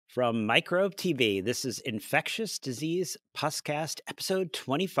From Microbe TV, this is Infectious Disease Puscast, episode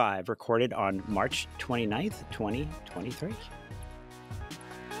 25, recorded on March 29th, 2023.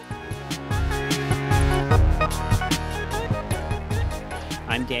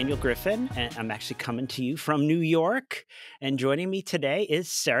 I'm Daniel Griffin, and I'm actually coming to you from New York. And joining me today is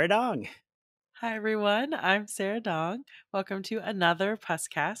Sara Dong. Hi, everyone. I'm Sara Dong. Welcome to another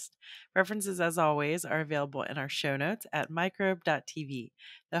Puscast. References, as always, are available in our show notes at microbe.tv,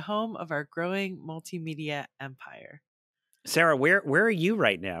 the home of our growing multimedia empire. Sara, where are you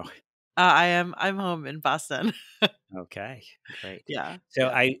right now? I'm home in Boston. Okay, great. Yeah. So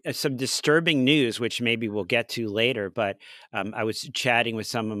Yeah. some disturbing news, which maybe we'll get to later, but I was chatting with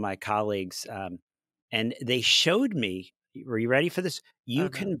some of my colleagues, and they showed me, were you ready for this? You Oh, no.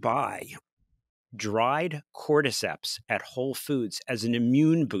 can buy dried cordyceps at Whole Foods as an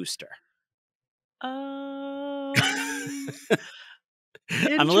immune booster. I'm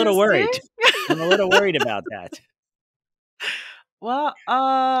a little Interesting. worried. I'm a little worried about that. Well,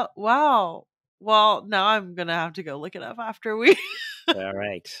 wow. Well, now I'm going to have to go look it up after we All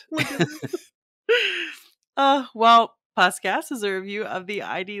right. look at this. Well, Puscast is a review of the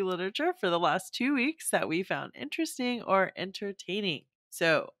ID literature for the last 2 weeks that we found interesting or entertaining.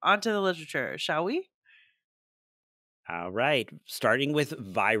 So, on to the literature, shall we? All right. Starting with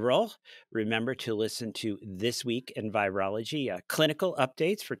viral. Remember to listen to This Week in Virology, clinical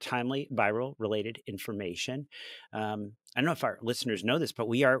updates for timely viral related information. I don't know if our listeners know this, but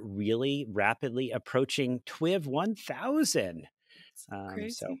we are really rapidly approaching TWIV 1000. Crazy.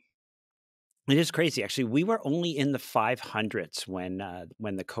 So it is crazy. Actually, we were only in the 500s when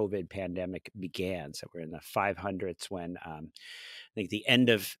the COVID pandemic began. So we're in the 500s when I think the end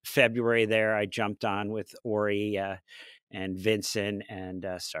of February there, I jumped on with Ori and Vincent and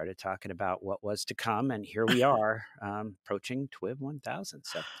started talking about what was to come. And here we are approaching TWIV 1000.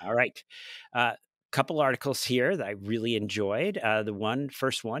 So, all right. Couple articles here that I really enjoyed. The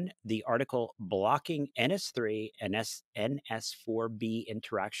first one, the article "Blocking NS3 and NS4B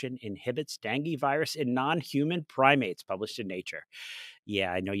interaction inhibits dengue virus in non-human primates," published in Nature.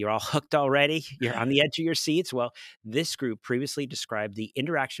 Yeah, I know you're all hooked already. You're on the edge of your seats. Well, this group previously described the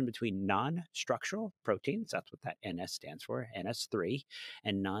interaction between non-structural proteins, that's what that NS stands for, NS3,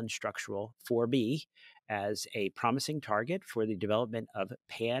 and non-structural 4B as a promising target for the development of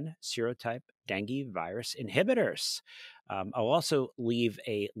pan-serotype dengue virus inhibitors. I'll also leave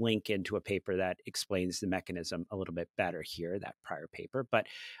a link into a paper that explains the mechanism a little bit better here, that prior paper. But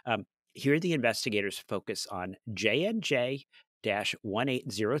here the investigators focus on J&J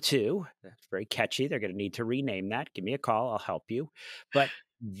 1802. That's very catchy. They're going to need to rename that. Give me a call. I'll help you. But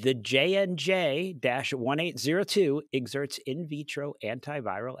the JNJ-1802 exerts in vitro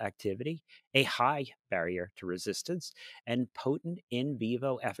antiviral activity, a high barrier to resistance, and potent in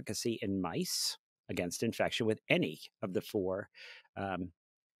vivo efficacy in mice against infection with any of the four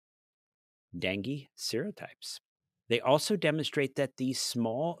dengue serotypes. They also demonstrate that the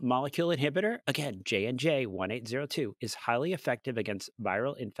small molecule inhibitor, again, JNJ-1802, is highly effective against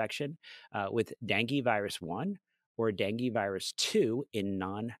viral infection with dengue virus 1 or dengue virus 2 in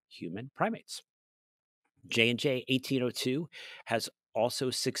non-human primates. JNJ-1802 has also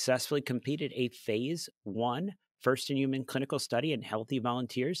successfully completed a phase 1 first-in-human clinical study in healthy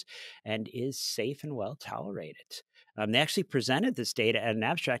volunteers and is safe and well tolerated. They actually presented this data at an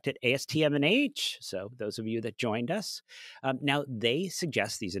abstract at ASTM&H. So those of you that joined us, now they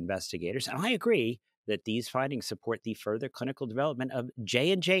suggest, these investigators, and I agree, that these findings support the further clinical development of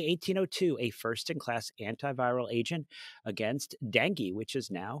JNJ-1802, a first-in-class antiviral agent against dengue, which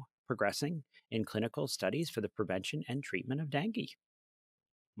is now progressing in clinical studies for the prevention and treatment of dengue.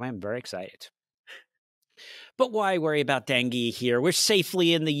 I'm very excited. But why worry about dengue here? We're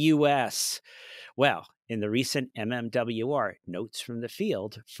safely in the U.S. Well, in the recent MMWR Notes from the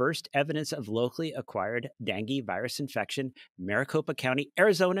Field, first evidence of locally acquired dengue virus infection, Maricopa County,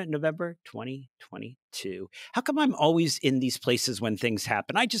 Arizona, November 2022. How come I'm always in these places when things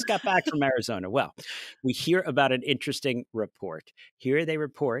happen? I just got back from Arizona. Well, we hear about an interesting report. Here they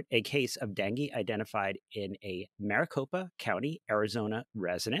report a case of dengue identified in a Maricopa County, Arizona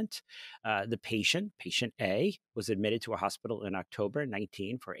resident. The patient A, was admitted to a hospital in October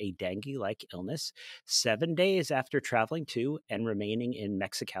 19 for a dengue-like illness, 7 days after traveling to and remaining in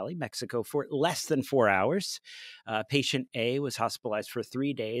Mexicali, Mexico for less than 4 hours. Patient A was hospitalized for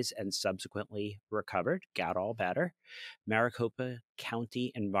 3 days and subsequently recovered. covered, got all better. Maricopa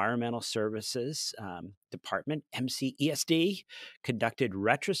County Environmental Services Department, MCESD, conducted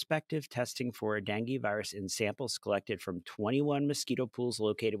retrospective testing for dengue virus in samples collected from 21 mosquito pools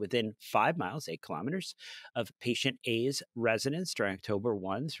located within 5 miles, 8 kilometers, of patient A's residence during October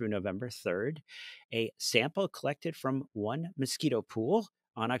 1 through November 3rd. A sample collected from one mosquito pool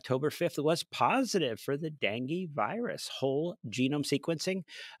on October 5th was positive for the dengue virus. Whole genome sequencing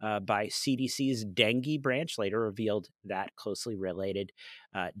by CDC's dengue branch later revealed that closely related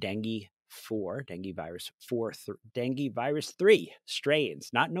dengue virus 3 strains,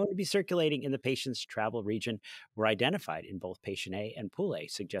 not known to be circulating in the patient's travel region, were identified in both patient A and pool A,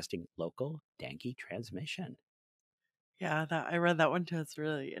 suggesting local dengue transmission. Yeah, I read that one too. It's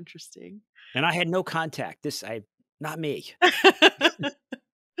really interesting. And I had no contact. Not me.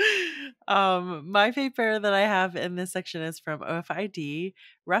 My paper that I have in this section is from OFID,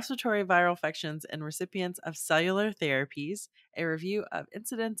 Respiratory Viral Infections in Recipients of Cellular Therapies, a review of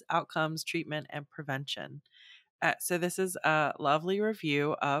incidence, outcomes, treatment, and prevention. So this is a lovely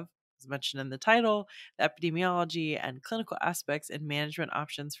review of, as mentioned in the title, the epidemiology and clinical aspects and management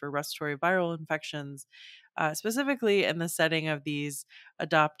options for respiratory viral infections, specifically in the setting of these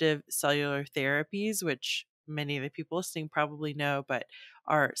adoptive cellular therapies, which many of the people listening probably know, but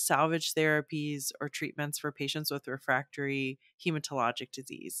are salvage therapies or treatments for patients with refractory hematologic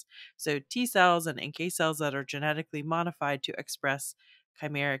disease. So T cells and NK cells that are genetically modified to express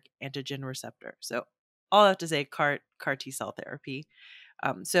chimeric antigen receptor. So all I have to say, CAR T cell therapy.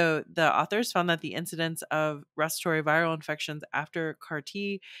 So the authors found that the incidence of respiratory viral infections after CAR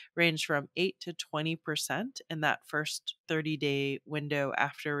T ranged from 8 to 20% in that first 30-day window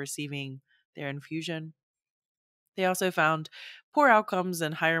after receiving their infusion. They also found poor outcomes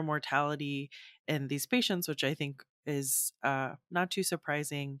and higher mortality in these patients, which I think is not too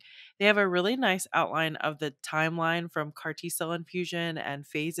surprising. They have a really nice outline of the timeline from CAR T cell infusion and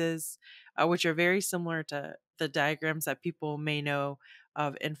phases, which are very similar to the diagrams that people may know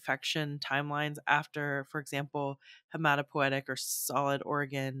of infection timelines after, for example, hematopoietic or solid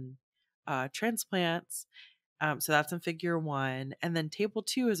organ transplants. So that's in figure 1. And then table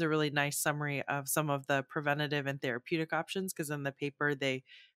 2 is a really nice summary of some of the preventative and therapeutic options, because in the paper they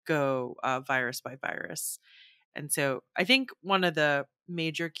go virus by virus. And so I think one of the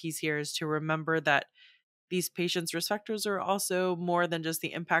major keys here is to remember that these patients' risk factors are also more than just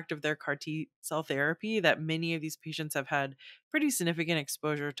the impact of their CAR T cell therapy, that many of these patients have had pretty significant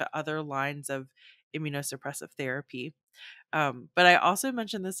exposure to other lines of immunosuppressive therapy. But I also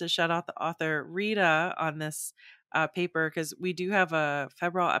mentioned this to shout out the author Rita on this paper, because we do have a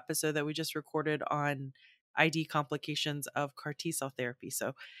febrile episode that we just recorded on ID complications of CAR T cell therapy.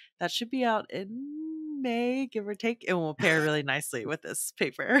 So that should be out in May, give or take, and will pair really nicely with this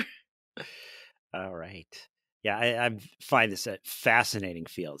paper. All right. Yeah, I find this a fascinating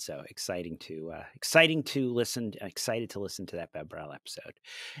field. So exciting to listen. Excited to listen to that Bebrel episode.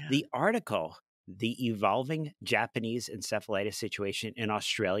 Yeah. The article, "The Evolving Japanese Encephalitis Situation in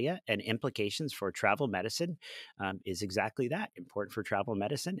Australia and Implications for Travel Medicine," is exactly that, important for travel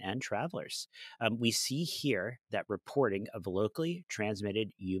medicine and travelers. We see here that reporting of locally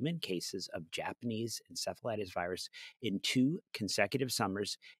transmitted human cases of Japanese encephalitis virus in 2 consecutive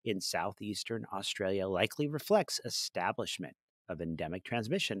summers in southeastern Australia likely reflects establishment of endemic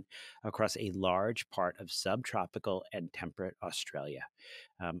transmission across a large part of subtropical and temperate Australia.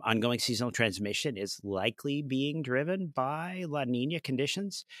 Ongoing seasonal transmission is likely being driven by La Nina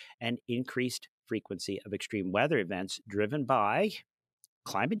conditions and increased frequency of extreme weather events driven by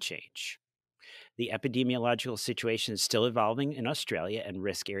climate change. The epidemiological situation is still evolving in Australia, and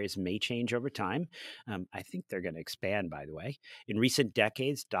risk areas may change over time. I think they're going to expand, by the way. In recent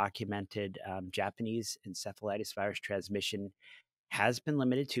decades, documented Japanese encephalitis virus transmission has been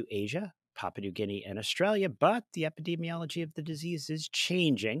limited to Asia, Papua New Guinea, and Australia, but the epidemiology of the disease is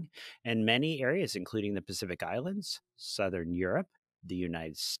changing, and many areas, including the Pacific Islands, Southern Europe, the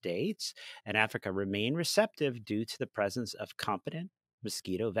United States, and Africa, remain receptive due to the presence of competent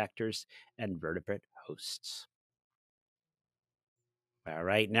mosquito vectors and vertebrate hosts. All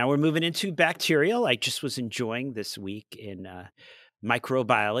right, now we're moving into bacterial. I just was enjoying this week in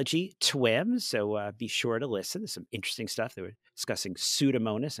microbiology TWIM, so be sure to listen. There's some interesting stuff. They were discussing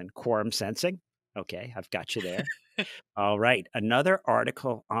Pseudomonas and quorum sensing. Okay, I've got you there. All right, another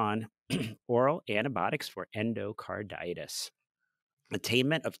article on oral antibiotics for endocarditis.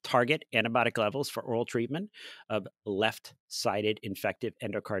 attainment of target antibiotic levels for oral treatment of left-sided infective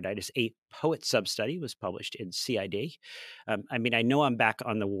endocarditis. A POET sub-study was published in CID. I mean, I know I'm back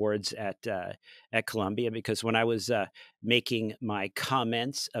on the wards at Columbia because when I was making my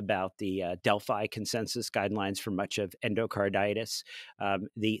comments about the Delphi consensus guidelines for much of endocarditis,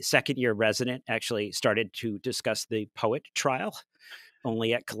 the second-year resident actually started to discuss the POET trial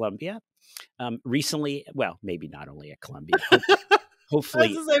only at Columbia. Recently, well, maybe not only at Columbia, I was hopefully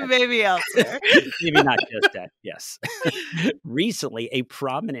to say maybe elsewhere. maybe not just that, yes. Recently, a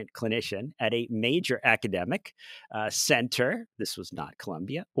prominent clinician at a major academic center, this was not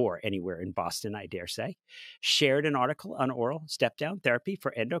Columbia or anywhere in Boston, I dare say, shared an article on oral step-down therapy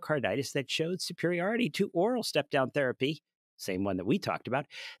for endocarditis that showed superiority to oral step-down therapy, same one that we talked about,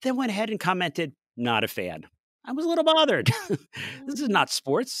 then went ahead and commented, not a fan. I was a little bothered. This is not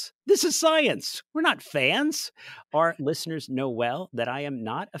sports. This is science. We're not fans. Our listeners know well that I am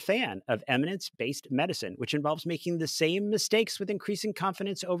not a fan of eminence-based medicine, which involves making the same mistakes with increasing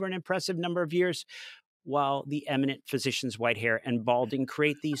confidence over an impressive number of years, while the eminent physician's white hair and balding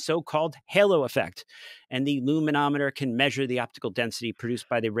create the so-called halo effect, and the luminometer can measure the optical density produced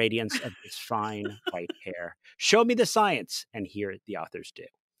by the radiance of this fine white hair. Show me the science, and here the authors do.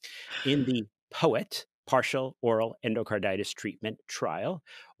 In the POET, partial oral endocarditis treatment trial,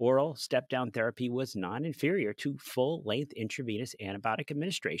 oral step-down therapy was non-inferior to full-length intravenous antibiotic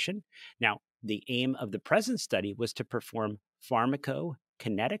administration. Now, the aim of the present study was to perform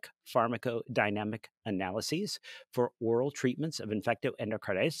pharmacokinetic pharmacodynamic analyses for oral treatments of infective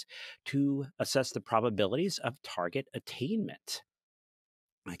endocarditis to assess the probabilities of target attainment.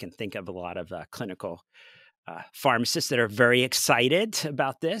 I can think of a lot of clinical pharmacists that are very excited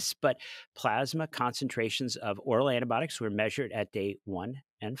about this, but plasma concentrations of oral antibiotics were measured at day 1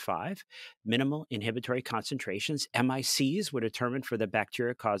 and 5. Minimal inhibitory concentrations, MICs, were determined for the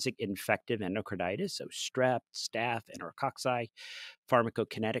bacteria-causing infective endocarditis, so strep, staph, enterococci.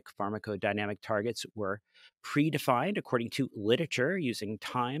 Pharmacokinetic pharmacodynamic targets were predefined according to literature using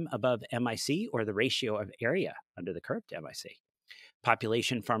time above MIC or the ratio of area under the curve to MIC.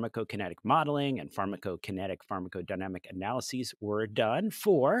 Population pharmacokinetic modeling and pharmacokinetic pharmacodynamic analyses were done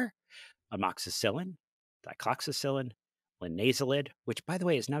for amoxicillin, dicloxacillin, linezolid, which, by the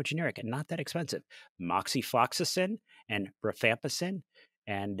way, is now generic and not that expensive, moxifloxacin, and rifampicin.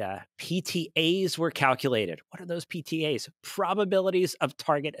 And PTAs were calculated. What are those PTAs? Probabilities of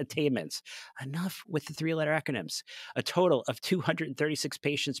target attainments. Enough with the three-letter acronyms. A total of 236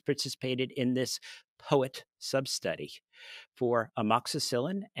 patients participated in this POET sub-study. For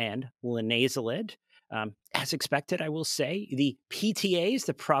amoxicillin and linezolid, as expected, I will say, the PTAs,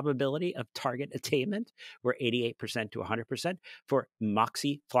 the probability of target attainment, were 88% to 100%. For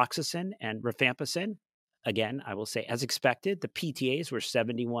moxifloxacin and rifampicin, again, I will say, as expected, the PTAs were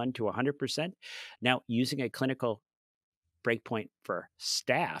 71 to 100%. Now, using a clinical breakpoint for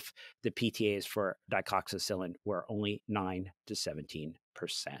staph, the PTAs for dicloxacillin were only 9 to 17%.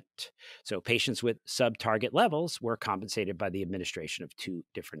 So patients with sub-target levels were compensated by the administration of 2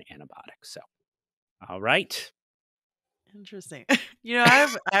 different antibiotics. So, all right. Interesting.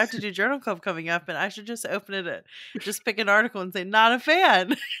 I have to do journal club coming up, and I should just open it at just pick an article and say not a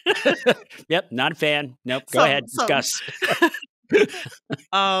fan. Yep, not a fan. Nope. Go Some ahead, discuss.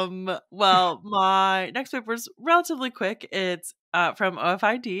 Well, my next paper is relatively quick. It's from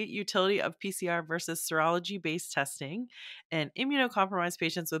OFID, Utility of PCR versus Serology-Based Testing in Immunocompromised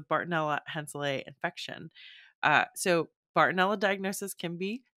Patients with Bartonella henselae infection. So Bartonella diagnosis can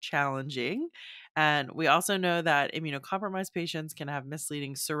be challenging. And we also know that immunocompromised patients can have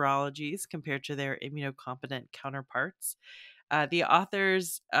misleading serologies compared to their immunocompetent counterparts. The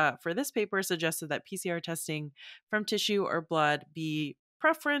authors for this paper suggested that PCR testing from tissue or blood be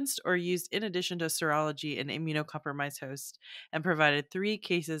preferenced or used in addition to serology in immunocompromised hosts, and provided 3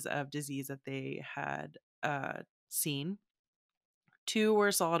 cases of disease that they had seen. 2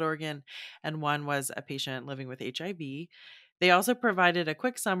 were solid organ, and 1 was a patient living with HIV. They also provided a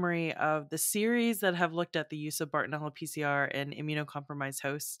quick summary of the series that have looked at the use of Bartonella PCR in immunocompromised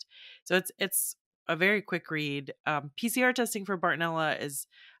hosts. So it's a very quick read. PCR testing for Bartonella is,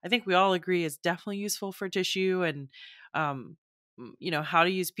 I think we all agree, is definitely useful for tissue, and how to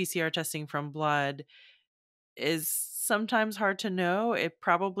use PCR testing from blood is sometimes hard to know. It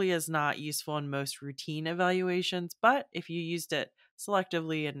probably is not useful in most routine evaluations, but if you used it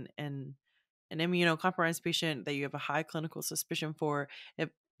selectively in an immunocompromised patient that you have a high clinical suspicion for,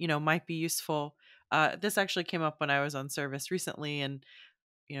 it might be useful. This actually came up when I was on service recently, and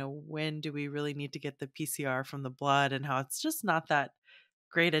when do we really need to get the PCR from the blood, and how it's just not that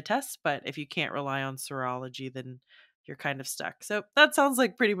great a test. But if you can't rely on serology, then you're kind of stuck. So that sounds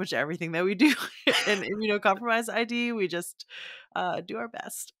like pretty much everything that we do in immunocompromised ID. We just do our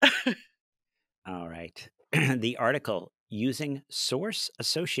best. All right. The article using source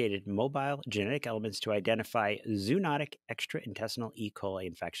associated mobile genetic elements to identify zoonotic extraintestinal E. coli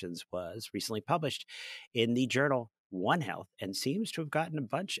infections was recently published in the journal One Health and seems to have gotten a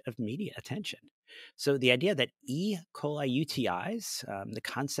bunch of media attention. So, the idea that E. coli UTIs, the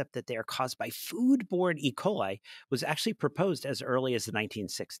concept that they are caused by foodborne E. coli, was actually proposed as early as the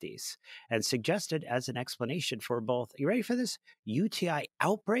 1960s and suggested as an explanation for both, you ready for this? UTI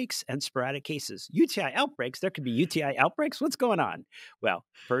outbreaks and sporadic cases. UTI outbreaks? There could be UTI outbreaks? What's going on? Well,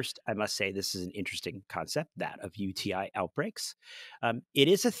 first, I must say this is an interesting concept, that of UTI outbreaks. It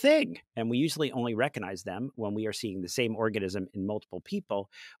is a thing, and we usually only recognize them when we are seeing the same organism in multiple people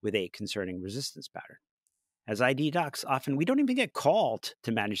with a concerning resistance pattern. As ID docs, often we don't even get called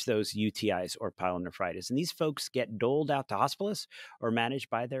to manage those UTIs or pyelonephritis. And these folks get doled out to hospitalists or managed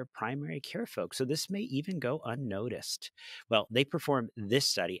by their primary care folks. So this may even go unnoticed. Well, they performed this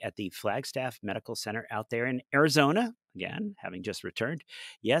study at the Flagstaff Medical Center out there in Arizona. Again, having just returned.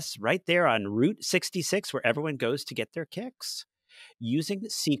 Yes, right there on Route 66, where everyone goes to get their kicks. Using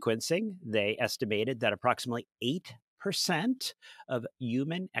sequencing, they estimated that approximately 8% of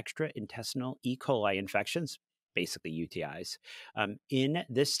human extraintestinal E. coli infections, basically UTIs, in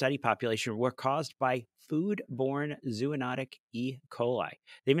this study population were caused by foodborne zoonotic E. coli.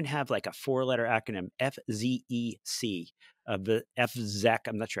 They even have like a 4-letter acronym, FZEC, the FZEC.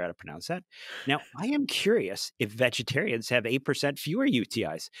 I'm not sure how to pronounce that. Now, I am curious if vegetarians have 8% fewer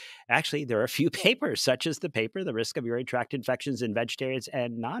UTIs. Actually, there are a few papers, such as the paper, The Risk of Urinary Tract Infections in Vegetarians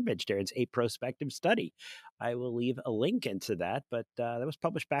and Non-Vegetarians, a Prospective Study. I will leave a link into that, but that was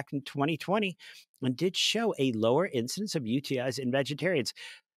published back in 2020 and did show a lower incidence of UTIs in vegetarians.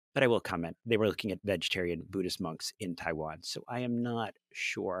 But I will comment, they were looking at vegetarian Buddhist monks in Taiwan, so I am not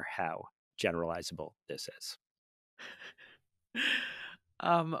sure how generalizable this is.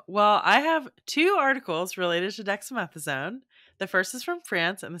 Well, I have 2 articles related to dexamethasone. The first is from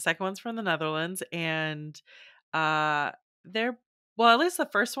France and the second one's from the Netherlands. And they're well, at least the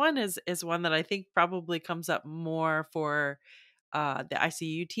first one is one that I think probably comes up more for the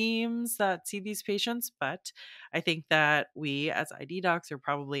ICU teams that see these patients, but I think that we as ID docs are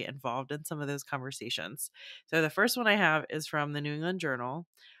probably involved in some of those conversations. So the first one I have is from the New England Journal,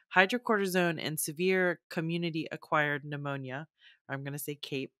 Hydrocortisone in Severe Community Acquired Pneumonia. I'm going to say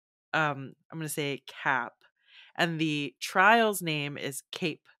CAPE. I'm going to say CAP. And the trial's name is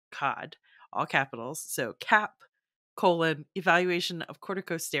CAPE COD, all capitals. So CAP evaluation of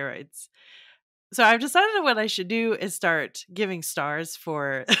corticosteroids. So I've decided what I should do is start giving stars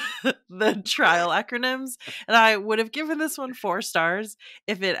for the trial acronyms. And I would have given this one 4 stars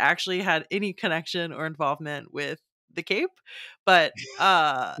if it actually had any connection or involvement with the Cape. But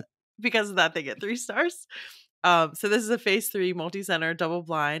because of that, they get 3 stars. So this is a phase 3 multi-center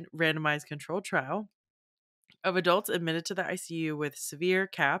double-blind randomized controlled trial of adults admitted to the ICU with severe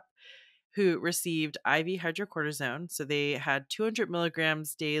CAP who received IV hydrocortisone. So they had 200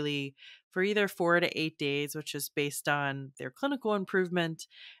 milligrams daily for either 4 to 8 days, which is based on their clinical improvement,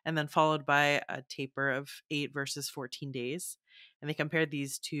 and then followed by a taper of 8 versus 14 days. And they compared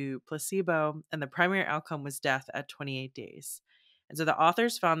these to placebo, and the primary outcome was death at 28 days. And so the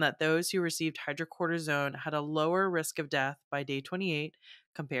authors found that those who received hydrocortisone had a lower risk of death by day 28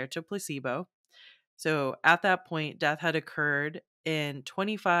 compared to placebo. So at that point, death had occurred in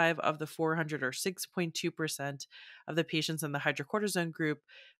 25 of the 400, or 6.2% of the patients in the hydrocortisone group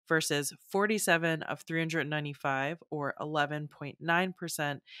versus 47 of 395, or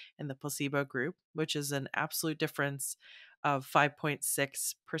 11.9% in the placebo group, which is an absolute difference of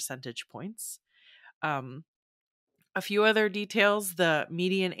 5.6 percentage points. A few other details: the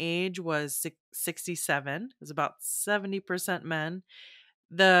median age was 67, it was about 70% men.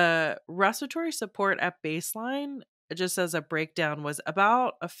 The respiratory support at baseline, just as a breakdown, was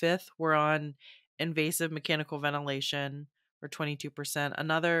about a fifth were on invasive mechanical ventilation, or 22%.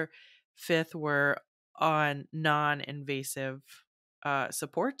 Another fifth were on non-invasive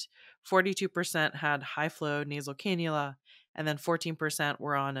support. 42% had high flow nasal cannula, and then 14%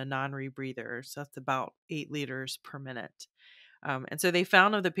 were on a non-rebreather. So that's about 8 liters per minute. And so they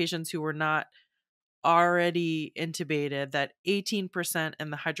found of the patients who were not already intubated that 18%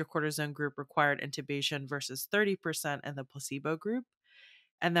 in the hydrocortisone group required intubation versus 30% in the placebo group.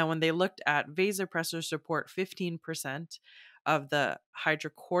 And then when they looked at vasopressor support, 15% of the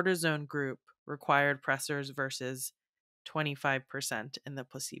hydrocortisone group required pressors versus 25% in the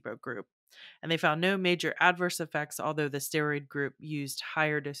placebo group. And they found no major adverse effects, although the steroid group used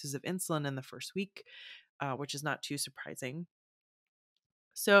higher doses of insulin in the first week. which is not too surprising.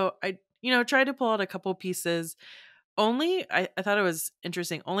 So I, tried to pull out a couple pieces. I thought it was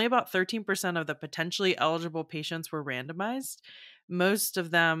interesting. Only about 13% of the potentially eligible patients were randomized. Most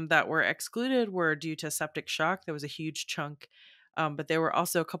of them that were excluded were due to septic shock. There was a huge chunk. But there were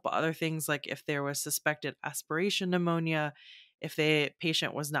also a couple other things, like if there was suspected aspiration pneumonia, if the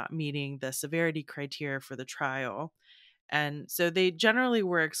patient was not meeting the severity criteria for the trial. And so they generally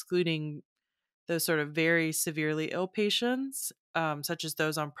were excluding those sort of very severely ill patients, such as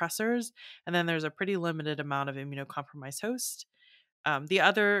those on pressors. And then there's a pretty limited amount of immunocompromised host. The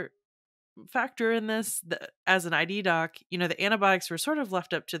other factor in this, as an ID doc, the antibiotics were sort of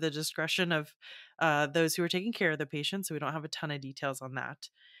left up to the discretion of those who were taking care of the patient. So we don't have a ton of details on that.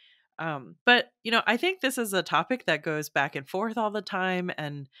 But, I think this is a topic that goes back and forth all the time.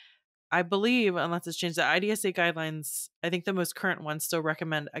 And I believe, unless it's changed, the IDSA guidelines, I think the most current ones still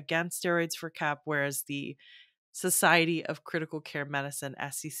recommend against steroids for CAP, whereas the Society of Critical Care Medicine,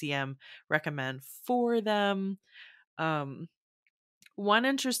 SCCM, recommend for them. Um, One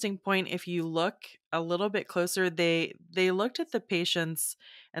interesting point, if you look a little bit closer, they looked at the patients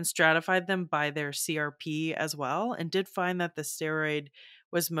and stratified them by their CRP as well, and did find that the steroid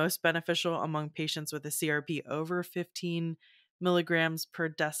was most beneficial among patients with a CRP over 15 milligrams per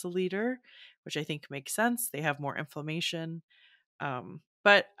deciliter, which I think makes sense. They have more inflammation.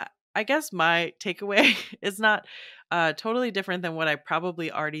 But I guess my takeaway is not totally different than what I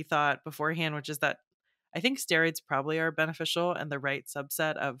probably already thought beforehand, which is that I think steroids probably are beneficial in the right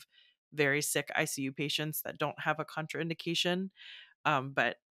subset of very sick ICU patients that don't have a contraindication.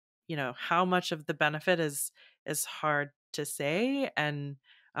 But how much of the benefit is hard to say, and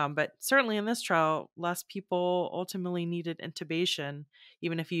but certainly in this trial, less people ultimately needed intubation,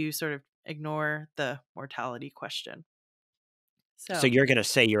 even if you sort of ignore the mortality question. So So you're going to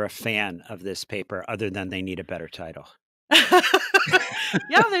say you're a fan of this paper, other than they need a better title.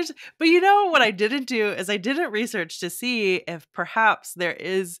 yeah, but what I didn't do is I didn't research to see if perhaps there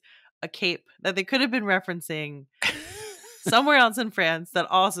is a cape that they could have been referencing somewhere else in France that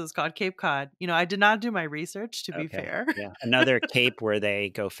also is called Cape Cod. I did not do my research, to be Okay. fair. Yeah. Another cape where they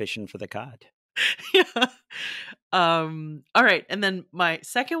go fishing for the cod. Yeah. All right. And then my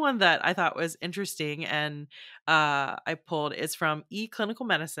second one that I thought was interesting and I pulled is from eClinical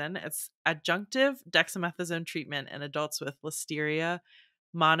Medicine. It's adjunctive dexamethasone treatment in adults with Listeria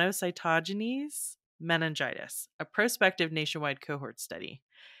monocytogenes meningitis, a prospective nationwide cohort study.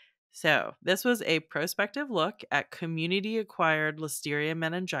 So, this was a prospective look at community acquired Listeria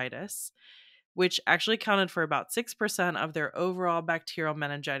meningitis, which actually counted for about 6% of their overall bacterial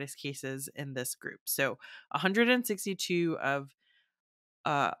meningitis cases in this group. So 162 of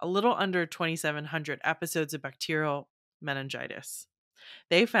a little under 2,700 episodes of bacterial meningitis.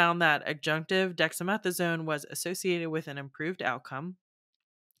 They found that adjunctive dexamethasone was associated with an improved outcome.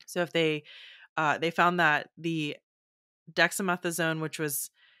 So if they found that the dexamethasone, which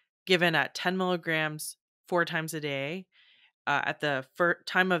was given at 10 milligrams 4 times a day, at the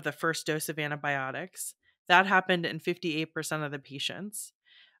time of the first dose of antibiotics. That happened in 58% of the patients.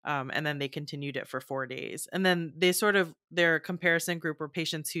 And then they continued it for 4 days. And then their comparison group were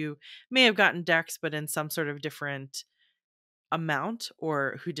patients who may have gotten Dex, but in some sort of different amount,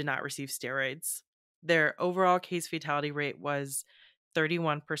 or who did not receive steroids. Their overall case fatality rate was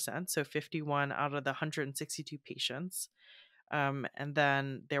 31%, so 51 out of the 162 patients. And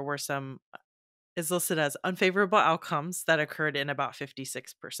then there were some is listed as unfavorable outcomes that occurred in about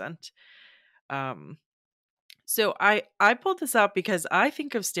 56%. Um, so I pulled this out because I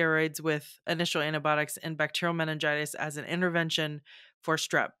think of steroids with initial antibiotics and bacterial meningitis as an intervention for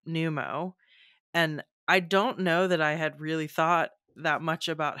strep pneumo. And I don't know that I had really thought that much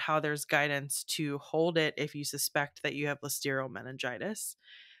about how there's guidance to hold it if you suspect that you have Listeria meningitis.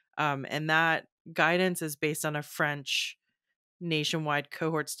 And that guidance is based on a French nationwide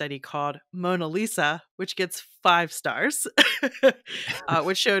cohort study called Mona Lisa, which gets 5 stars,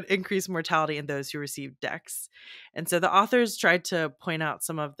 which showed increased mortality in those who received Dex. And so the authors tried to point out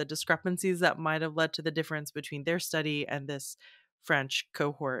some of the discrepancies that might have led to the difference between their study and this French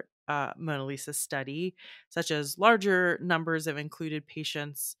cohort Mona Lisa study, such as larger numbers of included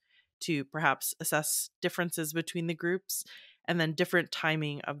patients to perhaps assess differences between the groups, and then different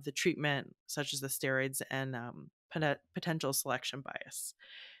timing of the treatment, such as the steroids and potential selection bias.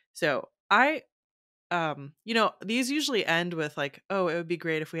 So these usually end with like, oh, it would be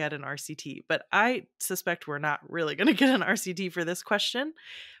great if we had an RCT, but I suspect we're not really going to get an RCT for this question.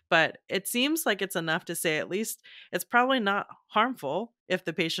 But it seems like it's enough to say at least it's probably not harmful if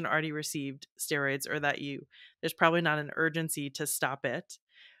the patient already received steroids, or that there's probably not an urgency to stop it.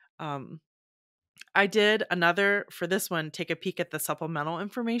 Um, I did for this one, take a peek at the supplemental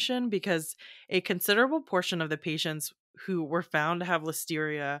information because a considerable portion of the patients who were found to have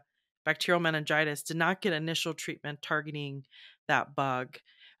listeria, bacterial meningitis, did not get initial treatment targeting that bug.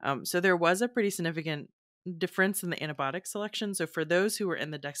 So there was a pretty significant difference in the antibiotic selection. So for those who were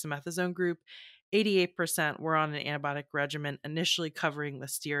in the dexamethasone group, 88% were on an antibiotic regimen initially covering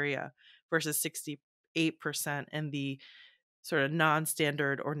listeria versus 68% in the sort of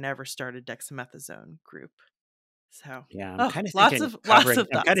non-standard or never started dexamethasone group. So, Yeah, I'm oh, kind of lots thinking of lots of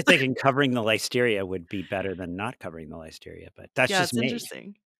thoughts. covering the listeria would be better than not covering the listeria, but that's Yeah, just it's me.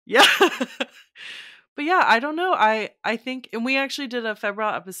 interesting. Yeah. But yeah, I don't know. I think, and we actually did a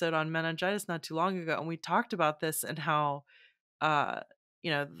febrile episode on meningitis not too long ago, and we talked about this and how uh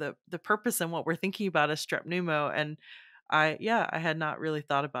the purpose and what we're thinking about is strep pneumo, and I had not really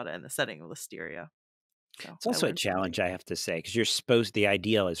thought about it in the setting of listeria. So It's I also a learned something. challenge, I have to say, because the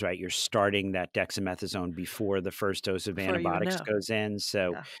ideal is, right, you're starting that dexamethasone before the first dose of Before you even antibiotics know. goes in.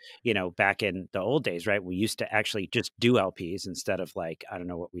 So, Yeah. back in the old days, right, we used to actually just do LPs instead of like, I don't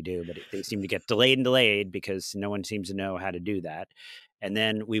know what we do, but they seem to get delayed and delayed because no one seems to know how to do that. And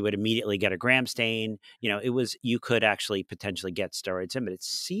then we would immediately get a gram stain. You could actually potentially get steroids in, but it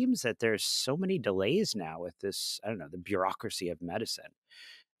seems that there's so many delays now with this, I don't know, the bureaucracy of medicine.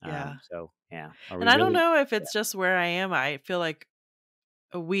 Yeah. So yeah, are we And I don't really? know if it's just where I am. I feel like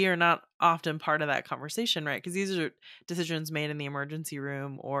we are not often part of that conversation, right? Because these are decisions made in the emergency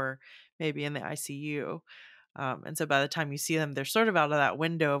room or maybe in the ICU. And so by the time you see them, they're sort of out of that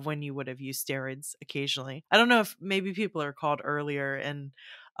window of when you would have used steroids occasionally. I don't know if maybe people are called earlier in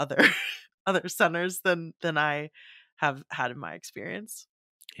other other centers than I have had in my experience.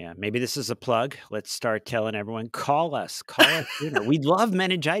 Yeah, maybe this is a plug. Let's start telling everyone, call us sooner. We love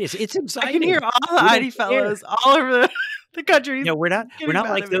meningitis. It's I can hear exciting. all the We don't ID care. fellows all over the country We're getting not mad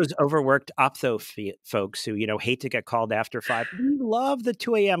like at me. those overworked folks who, hate to get called after 5. We love the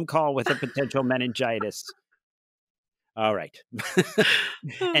 2 a.m. call with a potential meningitis. All right.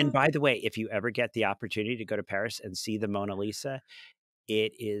 And by the way, if you ever get the opportunity to go to Paris and see the Mona Lisa,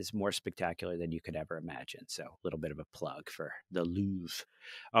 it is more spectacular than you could ever imagine. So, a little bit of a plug for the Louvre.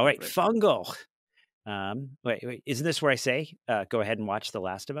 All Love right, it. fungal. Wait, isn't this where I say, go ahead and watch The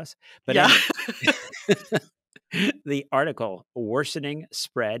Last of Us? But Yeah. anyway, the article, Worsening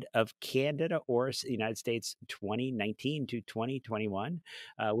Spread of Candida auris in the United States 2019 to 2021,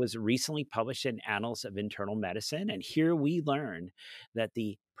 was recently published in Annals of Internal Medicine. And here we learn that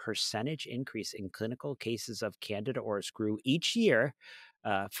the percentage increase in clinical cases of Candida auris grew each year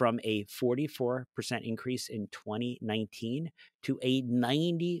from a 44% increase in 2019 to a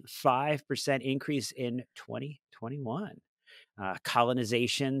 95% increase in 2021.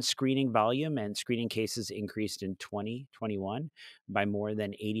 Colonization screening volume and screening cases increased in 2021 by more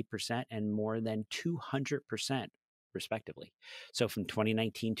than 80% and more than 200%, respectively. So from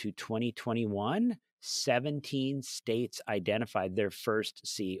 2019 to 2021, 17 states identified their first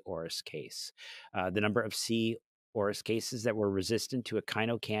C. auris case. The number of C. auris cases that were resistant to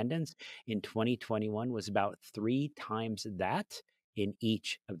echinocandins in 2021 was about 3 times that in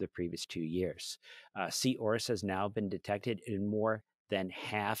each of the previous 2 years. C. auris has now been detected in more than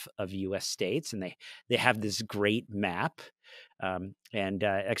half of U.S. states, and they have this great map. And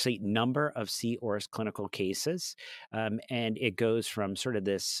actually, number of C. auris clinical cases, and it goes from sort of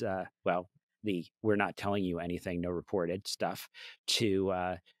this the we're not telling you anything, no reported stuff,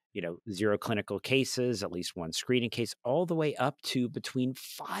 to 0 clinical cases, at least 1 screening case, all the way up to between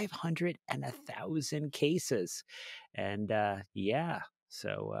 500 and 1,000 cases. And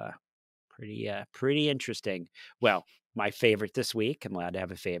so pretty interesting. Well, my favorite this week, I'm allowed to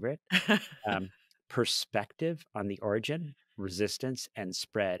have a favorite, um, perspective on the origin, resistance, and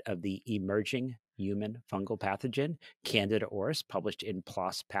spread of the emerging human fungal pathogen, Candida auris, published in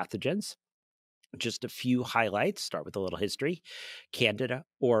PLOS Pathogens. Just a few highlights, start with a little history. Candida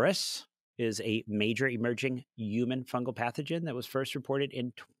auris is a major emerging human fungal pathogen that was first reported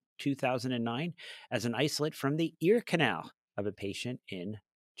in 2009 as an isolate from the ear canal of a patient in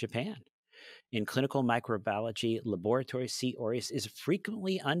Japan. In clinical microbiology laboratories, C. aureus is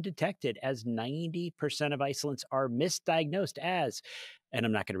frequently undetected as 90% of isolates are misdiagnosed as, and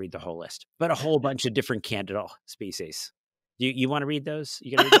I'm not going to read the whole list, but a whole bunch of different Candida species. You want to read those?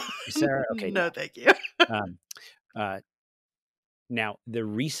 You going to read those, Sarah? Okay, No, no. thank you. Um, uh, Now, the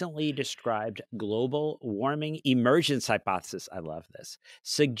recently described global warming emergence hypothesis, I love this,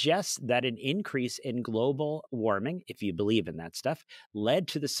 suggests that an increase in global warming, if you believe in that stuff, led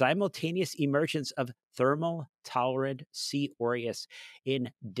to the simultaneous emergence of thermal tolerant C. aureus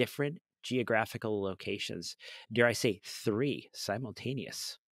in different geographical locations. Dare I say 3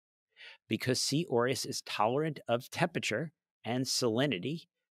 simultaneous? because C. aureus is tolerant of temperature and salinity.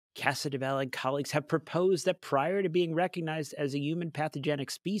 Casadevall and colleagues have proposed that prior to being recognized as a human pathogenic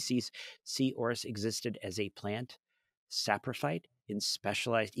species, C. aureus existed as a plant saprophyte in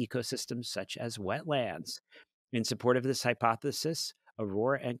specialized ecosystems such as wetlands. In support of this hypothesis,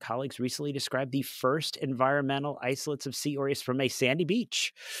 Aurora and colleagues recently described the first environmental isolates of C. aureus from a sandy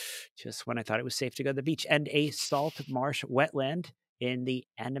beach, just when I thought it was safe to go to the beach, and a salt marsh wetland in the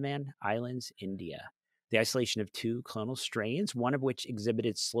Andaman Islands, India. The isolation of two clonal strains, one of which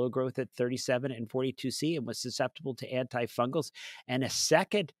exhibited slow growth at 37 and 42C and was susceptible to antifungals, and a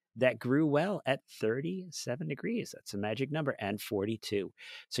second that grew well at 37 degrees. That's a magic number, and 42,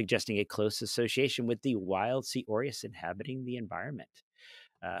 suggesting a close association with the wild C. aureus inhabiting the environment.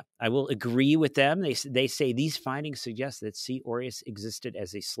 I will agree with them. They say these findings suggest that C. aureus existed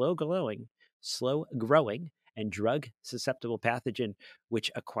as a slow growing, and drug susceptible pathogen,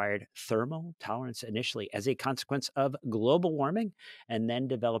 which acquired thermal tolerance initially as a consequence of global warming and then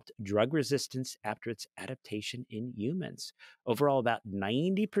developed drug resistance after its adaptation in humans. Overall, about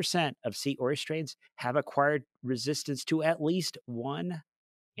 90% of C. aureus strains have acquired resistance to at least one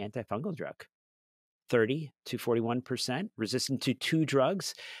antifungal drug. 30 to 41% resistant to two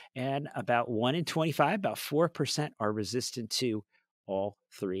drugs, and about 1 in 25, about 4%, are resistant to all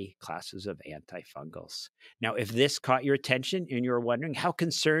three classes of antifungals. Now, if this caught your attention and you're wondering how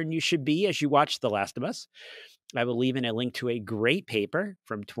concerned you should be as you watch The Last of Us, I will leave in a link to a great paper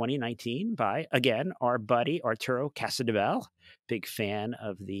from 2019 by, again, our buddy Arturo Casadevall, big fan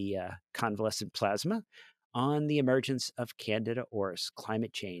of the convalescent plasma, on the emergence of Candida auris,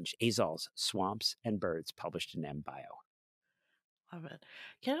 climate change, azoles, swamps, and birds, published in MBio. Love it.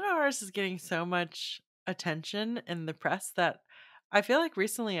 Canada horse is getting so much attention in the press that I feel like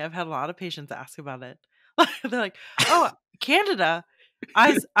recently I've had a lot of patients ask about it. They're like, "Oh, Canada,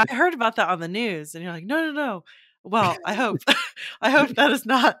 I heard about that on the news," and you're like, "No, no, no." Well, I hope I hope that's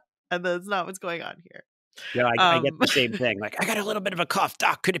not what's going on here. Yeah, I get the same thing. Like, I got a little bit of a cough,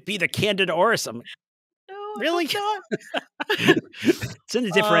 doc. Could it be the Candida auris? I'm like, No, I really? hope not. It's in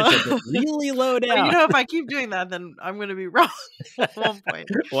the differential, but really low But down. if I keep doing that, then I'm going to be wrong at one point.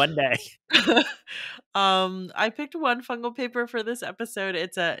 One day. I picked one fungal paper for this episode.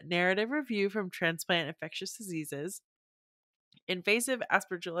 It's a narrative review from Transplant Infectious Diseases, Invasive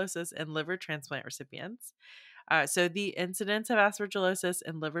Aspergillosis in Liver Transplant Recipients. So the incidence of aspergillosis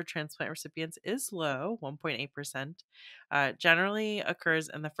in liver transplant recipients is low, 1.8%. Generally occurs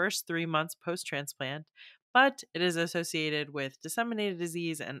in the first 3 months post-transplant, but it is associated with disseminated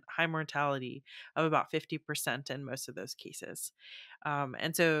disease and high mortality of about 50% in most of those cases.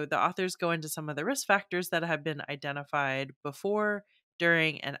 And so the authors go into some of the risk factors that have been identified before,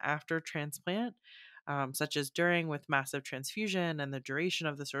 during, and after transplant, such as during with massive transfusion and the duration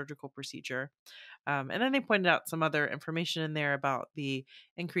of the surgical procedure. And then they pointed out some other information in there about the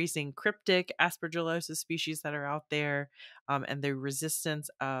increasing cryptic aspergillosis species that are out there, and the resistance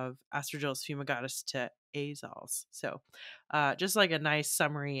of Aspergillus fumigatus to azoles. So just like a nice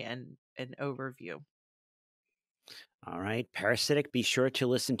summary and an overview. All right, parasitic. Be sure to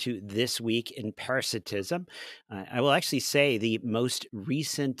listen to This Week in Parasitism. I will actually say the most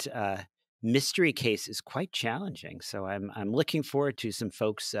recent mystery case is quite challenging. So I'm looking forward to some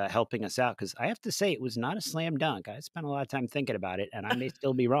folks helping us out, because I have to say it was not a slam dunk. I spent a lot of time thinking about it, and I may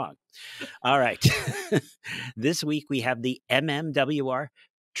still be wrong. All right. This week we have the MMWR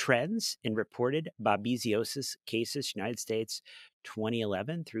trends in reported babesiosis cases, United States,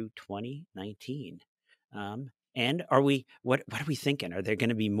 2011 through 2019. And what are we thinking? Are there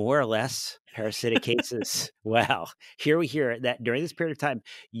going to be more or less parasitic cases? Well, here we hear that during this period of time,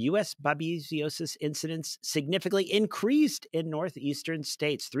 U.S. babesiosis incidence significantly increased in northeastern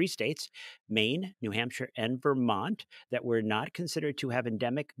states, 3 states, Maine, New Hampshire, and Vermont, that were not considered to have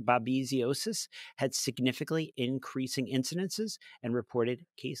endemic babesiosis, had significantly increasing incidences and reported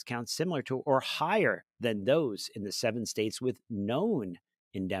case counts similar to or higher than those in the 7 states with known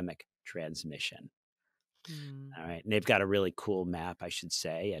endemic transmission. All right. And they've got a really cool map, I should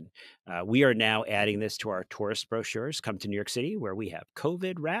say. And we are now adding this to our tourist brochures. Come to New York City, where we have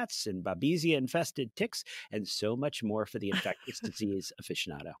COVID rats and Babesia infested ticks and so much more for the infectious disease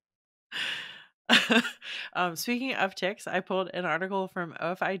aficionado. Speaking of ticks, I pulled an article from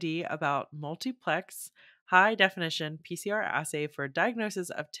OFID about multiplex high definition PCR assay for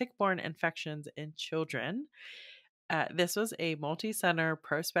diagnosis of tick-borne infections in children. This was a multi-center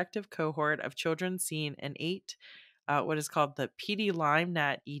prospective cohort of children seen in 8 what is called the PD Lyme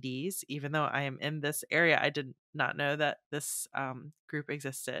Nat EDs. Even though I am in this area, I did not know that this group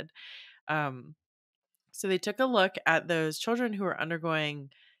existed. So they took a look at those children who were undergoing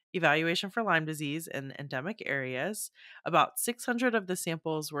evaluation for Lyme disease in endemic areas. About 600 of the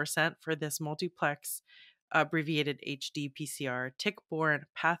samples were sent for this multiplex abbreviated HD-PCR tick-borne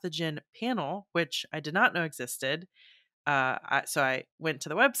pathogen panel, which I did not know existed. So I went to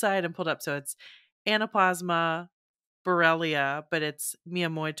the website and pulled up. So it's Anaplasma, Borrelia, but it's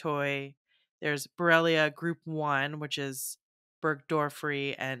Miyamoto. There's Borrelia group 1, which is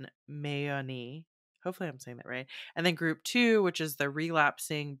Burgdorferi and Mayoni. Hopefully I'm saying that right. And then group 2, which is the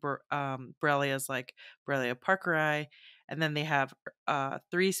relapsing Borrelias like Borrelia parkeri. And then they have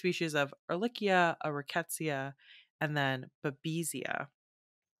 3 species of Ehrlichia, a Rickettsia, and then Babesia.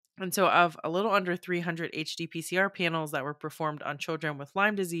 And so, of a little under 300 HD-PCR panels that were performed on children with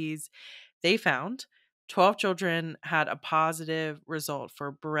Lyme disease, they found 12 children had a positive result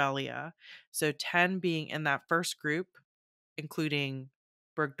for Borrelia. So, 10 being in that first group, including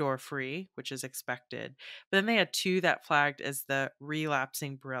Burgdorferi, which is expected. But then they had 2 that flagged as the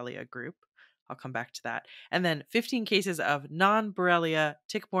relapsing Borrelia group. I'll come back to that. And then 15 cases of non-Borrelia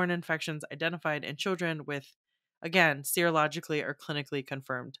tick-borne infections identified in children with, again, serologically or clinically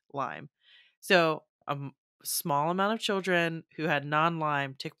confirmed Lyme. So small amount of children who had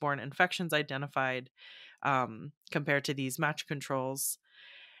non-Lyme tick-borne infections identified compared to these matched controls.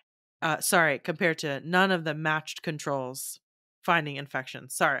 Compared to none of the matched controls finding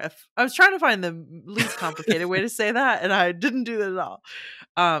infections. Sorry, I was trying to find the least complicated way to say that, and I didn't do that at all.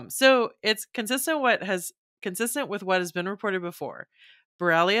 So it's consistent with what has been reported before.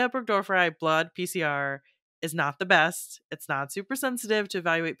 Borrelia burgdorferi blood PCR is not the best. It's not super sensitive to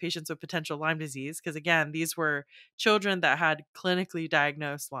evaluate patients with potential Lyme disease because, again, these were children that had clinically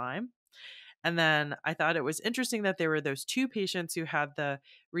diagnosed Lyme. And then I thought it was interesting that there were those 2 patients who had the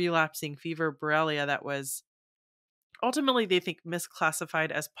relapsing fever Borrelia that was ultimately, they think, misclassified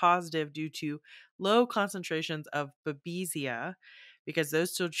as positive due to low concentrations of Babesia, because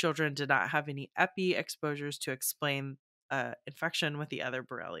those 2 children did not have any epi exposures to explain infection with the other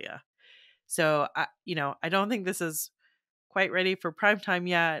Borrelia. So, I don't think this is quite ready for prime time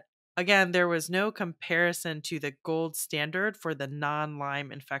yet. Again, there was no comparison to the gold standard for the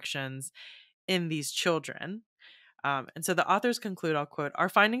non-Lyme infections in these children. And so the authors conclude, I'll quote, "Our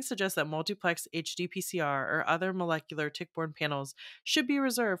findings suggest that multiplex HD-PCR or other molecular tick-borne panels should be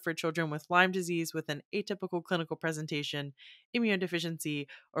reserved for children with Lyme disease with an atypical clinical presentation, immunodeficiency,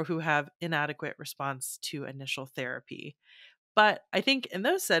 or who have inadequate response to initial therapy." But I think in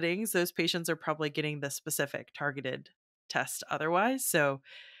those settings, those patients are probably getting the specific targeted test otherwise. So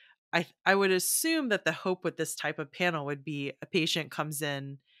I would assume that the hope with this type of panel would be a patient comes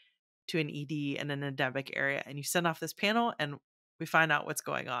in to an ED in an endemic area and you send off this panel and we find out what's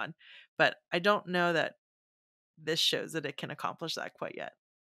going on. But I don't know that this shows that it can accomplish that quite yet.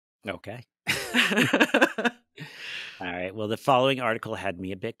 Okay. All right. Well, the following article had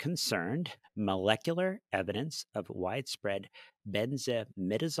me a bit concerned. Molecular evidence of widespread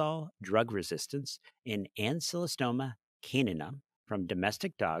benzimidazole drug resistance in Ancylostoma caninum from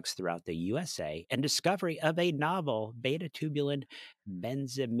domestic dogs throughout the USA and discovery of a novel beta-tubulin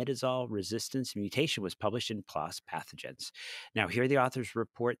benzimidazole resistance mutation was published in PLOS Pathogens. Now, here the authors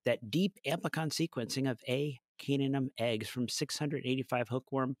report that deep amplicon sequencing of A. caninum eggs from 685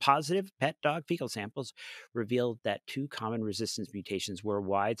 hookworm positive pet dog fecal samples revealed that 2 common resistance mutations were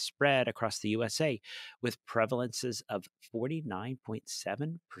widespread across the USA, with prevalences of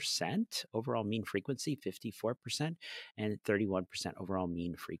 49.7% overall mean frequency, 54%, and 31% overall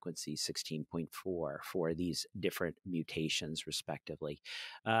mean frequency, 16.4 for these different mutations, respectively.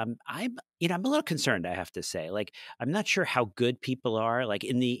 I'm a little concerned, I have to say. Like, I'm not sure how good people are. Like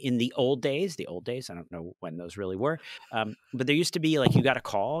in the old days, I don't know when those really were. But there used to be like, you got a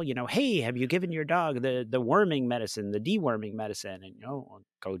call, hey, have you given your dog the worming medicine, the deworming medicine? And, I'll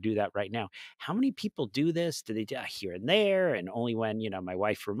go do that right now. How many people do this? Do they do here and there? And only when, my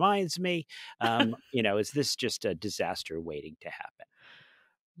wife reminds me, is this just a disaster waiting to happen?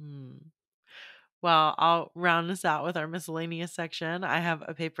 Well, I'll round this out with our miscellaneous section. I have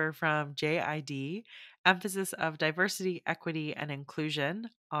a paper from JID, Emphasis of Diversity, Equity, and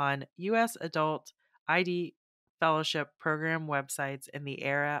Inclusion on U.S. Adult ID Fellowship Program websites in the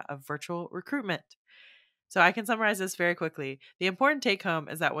era of virtual recruitment. So I can summarize this very quickly. The important take home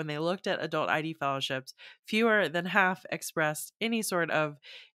is that when they looked at adult ID fellowships, fewer than half expressed any sort of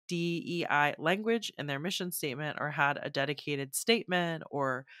DEI language in their mission statement or had a dedicated statement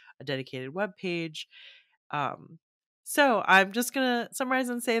or a dedicated web page. So I'm just going to summarize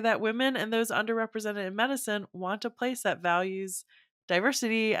and say that women and those underrepresented in medicine want a place that values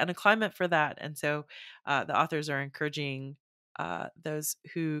diversity and a climate for that. And so the authors are encouraging those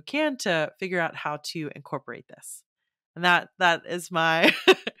who can to figure out how to incorporate this. And that is my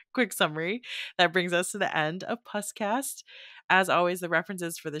quick summary. That brings us to the end of Puscast. As always, the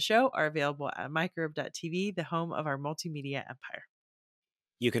references for the show are available at microbe.tv, the home of our multimedia empire.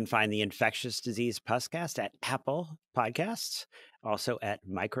 You can find the Infectious Disease Puscast at Apple Podcasts, also at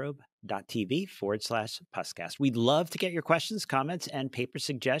microbe.tv/Puscast. We'd love to get your questions, comments, and paper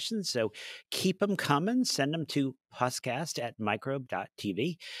suggestions, so keep them coming. Send them to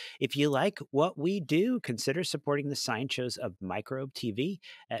puscast@microbe.tv. If you like what we do, consider supporting the science shows of Microbe TV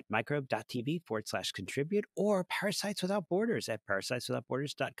at microbe.tv/contribute, or Parasites Without Borders at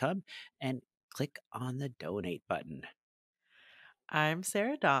parasiteswithoutborders.com, and click on the donate button. I'm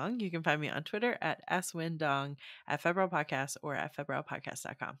Sara Dong. You can find me on Twitter at swindong, at Febrile Podcast, or at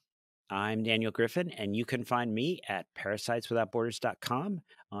febrilepodcast.com. I'm Daniel Griffin, and you can find me at parasiteswithoutborders.com,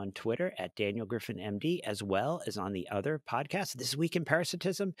 on Twitter at Daniel Griffin MD, as well as on the other podcasts, This Week in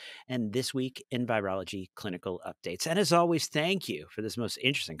Parasitism and This Week in Virology Clinical Updates. And as always, thank you for this most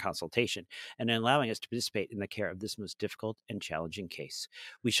interesting consultation and allowing us to participate in the care of this most difficult and challenging case.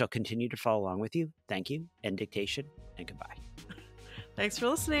 We shall continue to follow along with you. Thank you, end dictation, and goodbye. Thanks for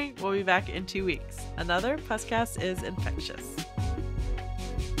listening. We'll be back in 2 weeks. Another Puscast is infectious.